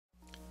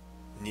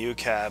New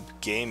Cab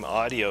game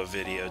audio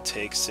video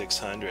take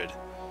 600.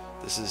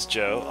 This is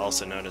Joe,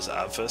 also known as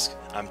Obfusc.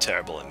 I'm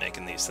terrible at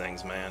making these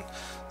things, man.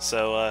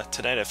 So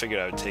tonight I figured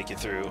I would take you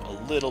through a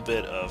little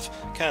bit of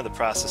kind of the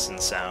process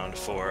and sound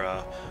for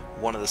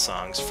one of the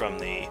songs from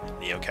the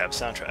NeoCab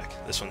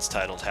soundtrack. This one's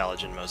titled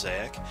Halogen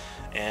Mosaic,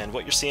 and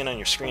what you're seeing on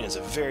your screen is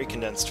a very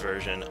condensed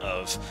version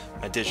of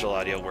my digital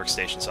audio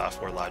workstation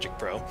software, Logic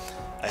Pro.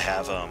 I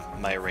have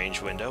my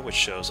arrange window, which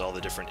shows all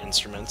the different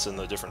instruments and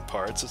the different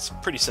parts. It's a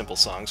pretty simple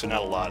song, so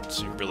not a lot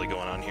really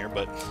going on here,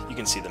 but you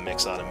can see the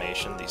mix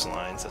automation, these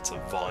lines. That's a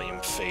volume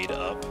fade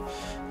up.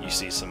 You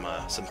see some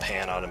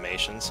pan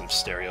automation, some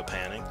stereo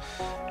panning,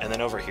 and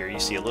then over here you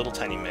see a little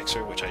tiny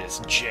mixer, which I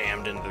just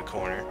jammed into the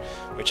corner,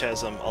 which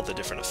has all the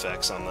different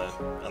effects on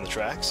the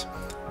tracks.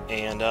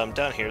 And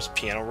down here's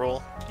piano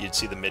roll. You'd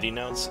see the MIDI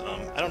notes.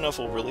 I don't know if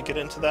we'll really get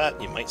into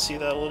that. You might see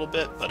that a little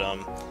bit, but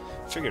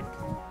figured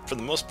for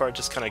the most part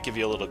just kind of give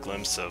you a little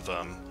glimpse of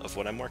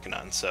what I'm working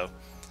on. So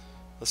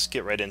let's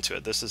get right into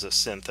it. This is a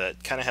synth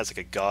that kind of has like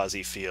a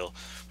gauzy feel,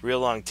 real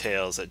long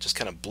tails that just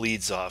kind of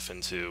bleeds off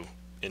into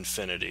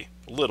infinity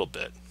a little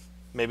bit.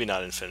 Maybe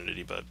not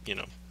infinity, but you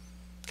know,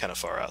 kind of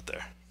far out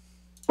there.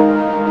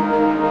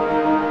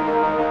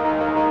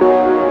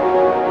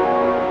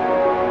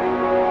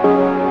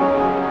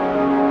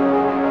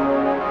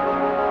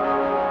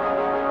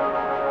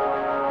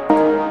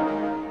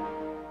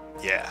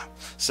 Yeah,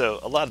 so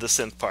a lot of the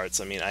synth parts,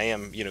 I mean, I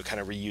am,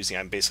 kind of reusing,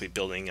 I'm basically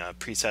building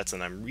presets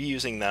and I'm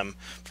reusing them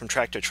from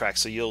track to track,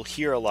 so you'll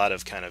hear a lot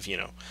of kind of,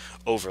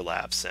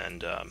 overlaps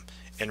and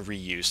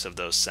reuse of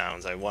those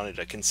sounds. I wanted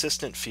a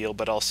consistent feel,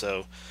 but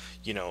also,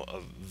 a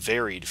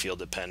varied feel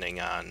depending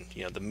on,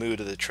 the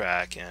mood of the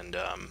track and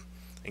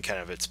kind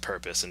of its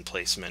purpose and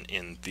placement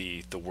in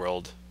the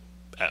world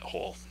at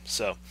whole.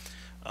 So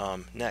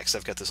next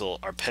I've got this little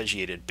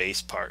arpeggiated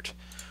bass part,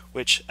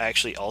 which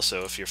actually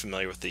also, if you're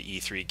familiar with the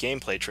E3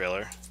 gameplay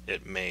trailer,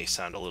 it may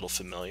sound a little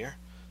familiar.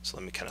 So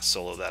let me kind of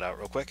solo that out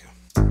real quick.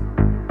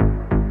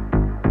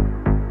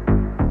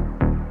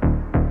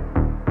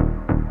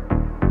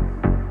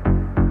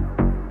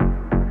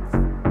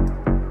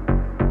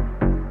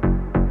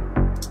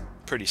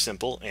 Pretty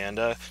simple, and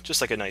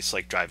just like a nice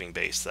driving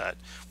bass that,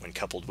 when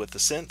coupled with the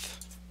synth,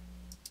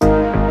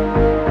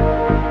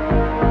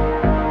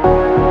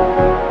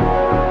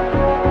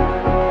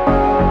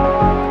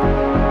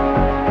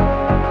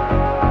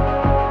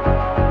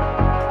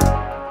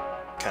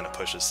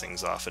 pushes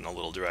things off in a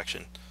little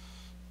direction.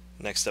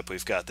 Next up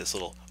we've got this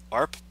little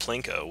arp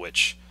plinko,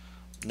 which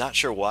not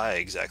sure why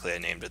exactly I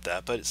named it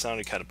that, but it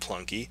sounded kind of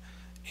plunky,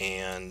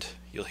 and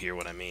you'll hear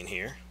what I mean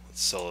here.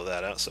 Let's solo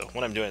that out. So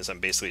what I'm doing is I'm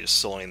basically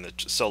just soloing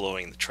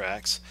the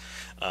tracks,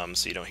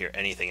 so you don't hear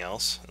anything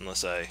else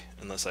unless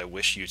I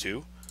wish you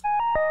to.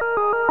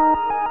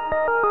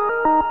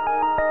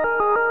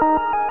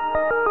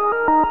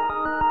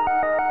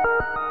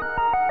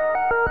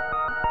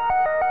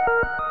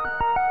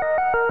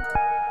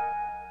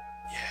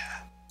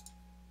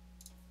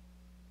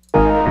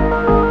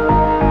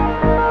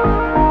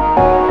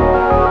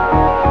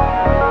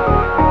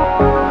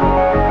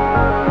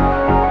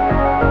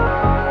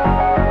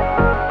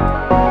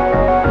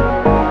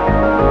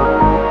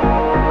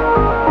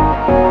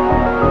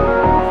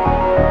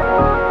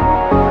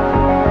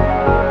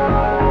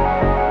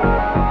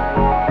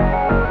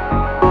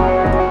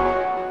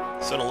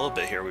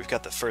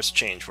 Got the first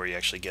change where you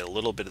actually get a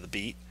little bit of the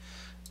beat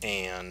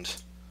and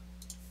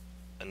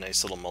a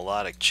nice little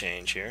melodic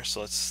change here. So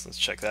let's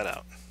check that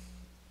out.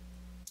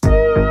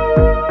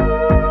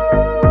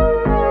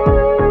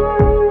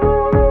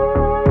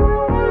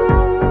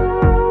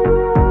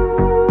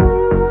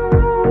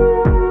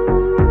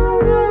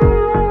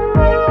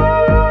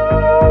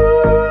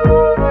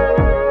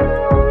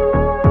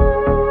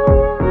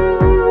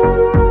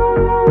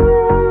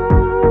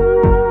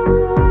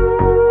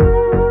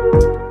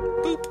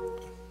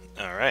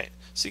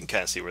 So you can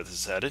kind of see where this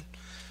is headed.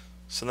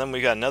 So then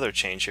we got another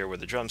change here where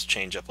the drums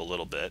change up a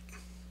little bit.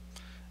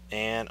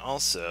 And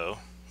also,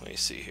 let me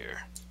see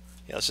here.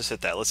 Yeah, let's just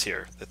hit that. Let's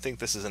hear. I think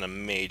this isn't a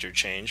major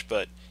change,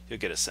 but you'll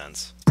get a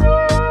sense.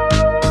 I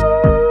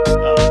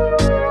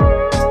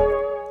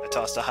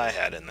tossed a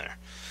hi-hat in there.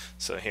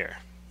 So here,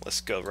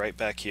 let's go right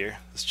back here.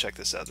 Let's check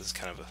this out. This is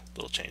kind of a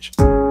little change.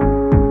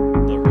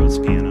 Little Rhodes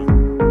piano.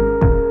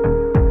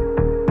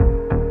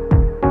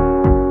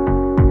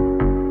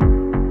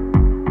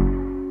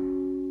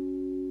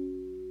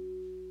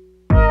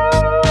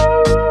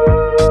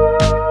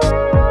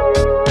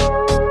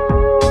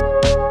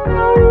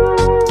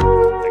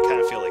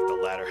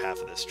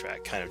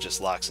 Kind of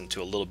just locks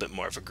into a little bit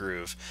more of a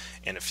groove,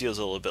 and it feels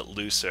a little bit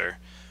looser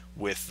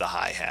with the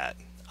hi-hat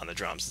on the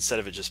drums instead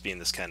of it just being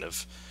this kind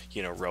of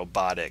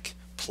robotic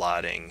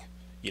plodding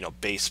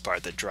bass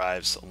part that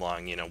drives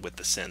along with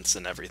the synths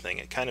and everything.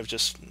 It kind of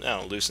just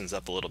loosens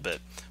up a little bit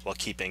while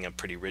keeping a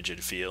pretty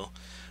rigid feel.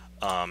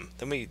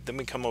 Then we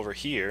come over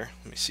here.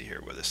 Let me see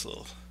here where this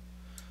little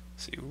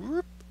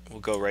we'll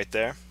go right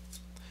there,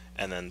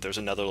 and then there's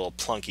another little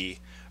plunky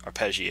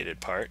arpeggiated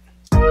part.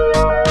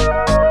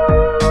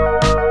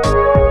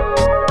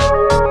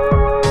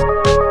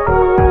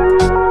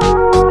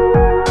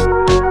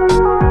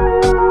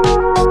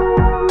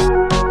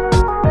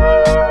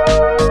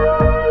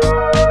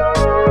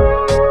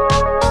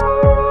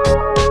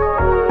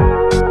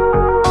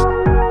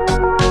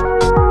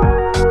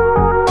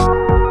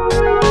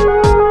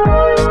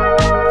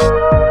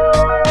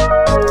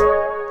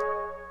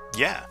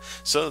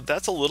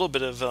 that's a little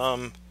bit of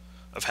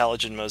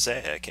Halogen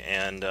Mosaic,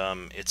 and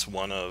it's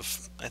one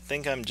of, I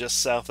think I'm just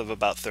south of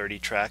about 30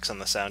 tracks on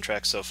the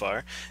soundtrack so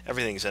far.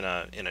 Everything's in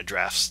a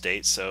draft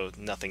state, so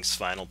nothing's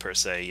final per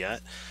se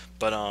yet,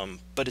 but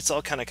it's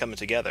all kind of coming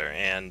together,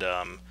 and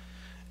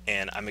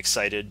I'm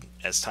excited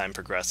as time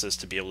progresses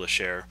to be able to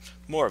share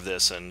more of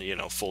this, and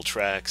full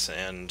tracks,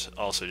 and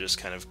also just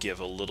kind of give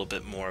a little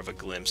bit more of a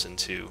glimpse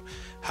into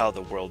how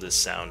the world is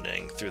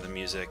sounding through the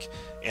music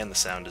and the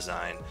sound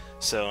design.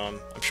 So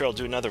I'm sure I'll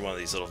do another one of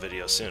these little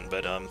videos soon,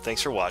 but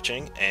thanks for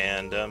watching,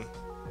 and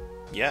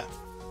yeah,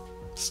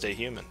 stay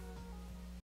human.